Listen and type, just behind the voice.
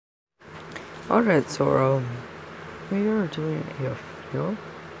Alright, so we are doing a video.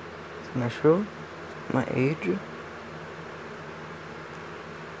 It's natural. My age.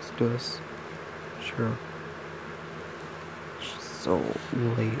 Let's do this. Sure. It's so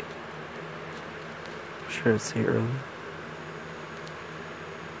late. I'm sure it's here early.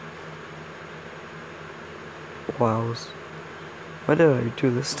 Wows. What did I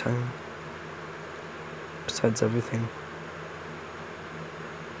do this time? Besides everything.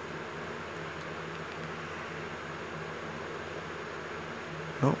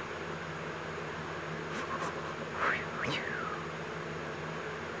 Nope.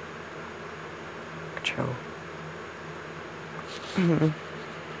 Ciao.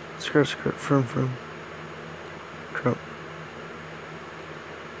 Skirt, firm. Crop.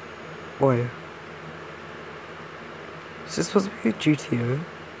 Boy. Is this supposed to be a GTA?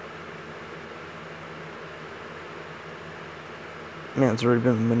 Man, it's already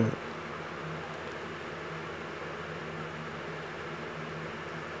been a minute.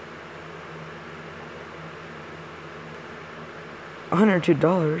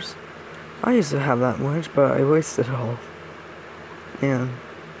 $102. I used to have that much, but I wasted it all. Man,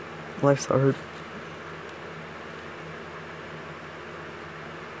 life's hard.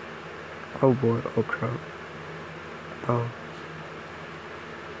 Oh boy, oh crap. Oh.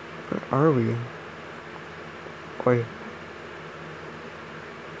 Where are we? Quiet.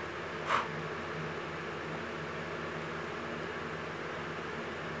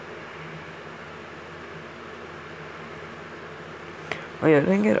 Oh yeah, I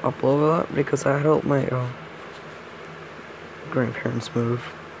didn't get uploaded a lot because I helped my grandparents move.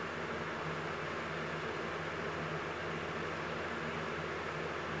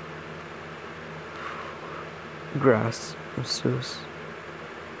 Grass. What's this?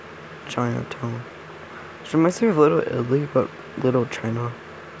 Chinatown. Which reminds me of Little Italy, but Little China.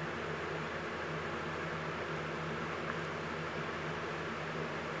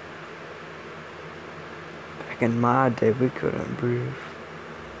 Back in my day, we couldn't breathe.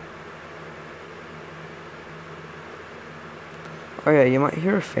 Oh yeah, you might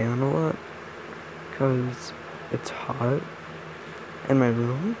hear a fan a lot, because it's hot in my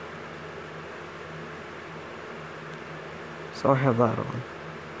room. So I have that on.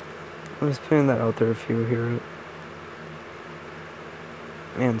 I'm just putting that out there if you hear it.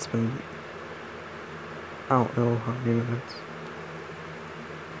 Man, it's been, I don't know how many minutes.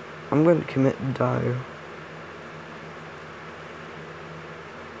 I'm going to commit and die.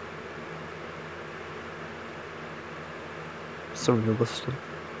 So realistic.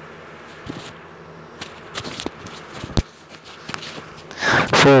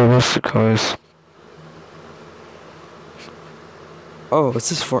 So realistic, guys. Oh, is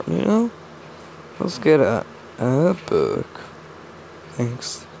this Fortnite now? Let's get a book.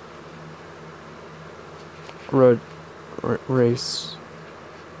 Thanks. Race.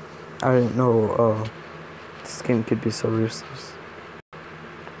 I didn't know this game could be so ruthless.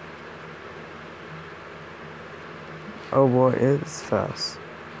 Oh boy, it's fast.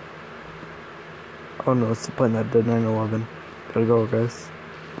 Oh no, it's the plane that did 9/11. Gotta go, guys.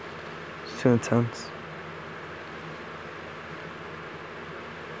 It's too intense.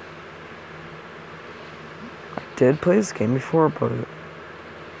 I did play this game before, but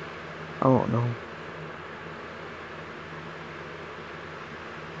I don't know.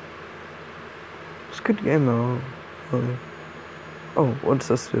 It's a good game though. Really. Oh, what does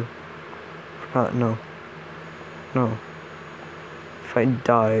this do? Forgot. No. No. If I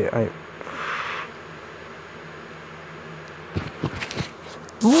die,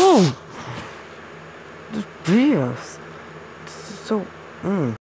 Whoa!